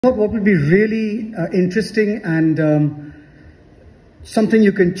Thought what would be really interesting and something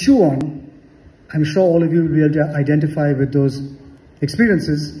you can chew on, I'm sure all of you will be able to identify with those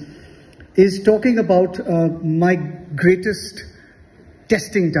experiences, is talking about my greatest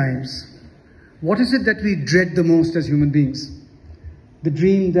testing times. What is it that we dread the most as human beings? The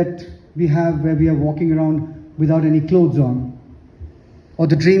dream that we have where we are walking around without any clothes on, or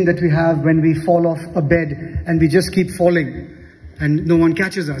the dream that we have when we fall off a bed and we just keep falling and no one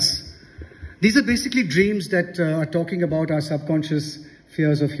catches us. These are basically dreams that are talking about our subconscious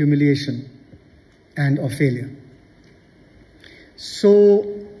fears of humiliation and of failure.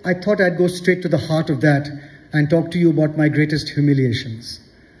 So I thought I'd go straight to the heart of that and talk to you about my greatest humiliations.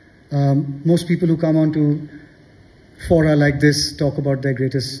 Most people who come onto fora like this talk about their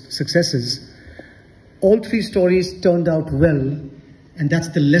greatest successes. All three stories turned out well, and that's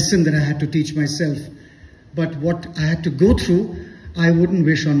the lesson that I had to teach myself. But what I had to go through, I wouldn't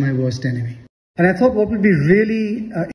wish on my worst enemy. And I thought what would be really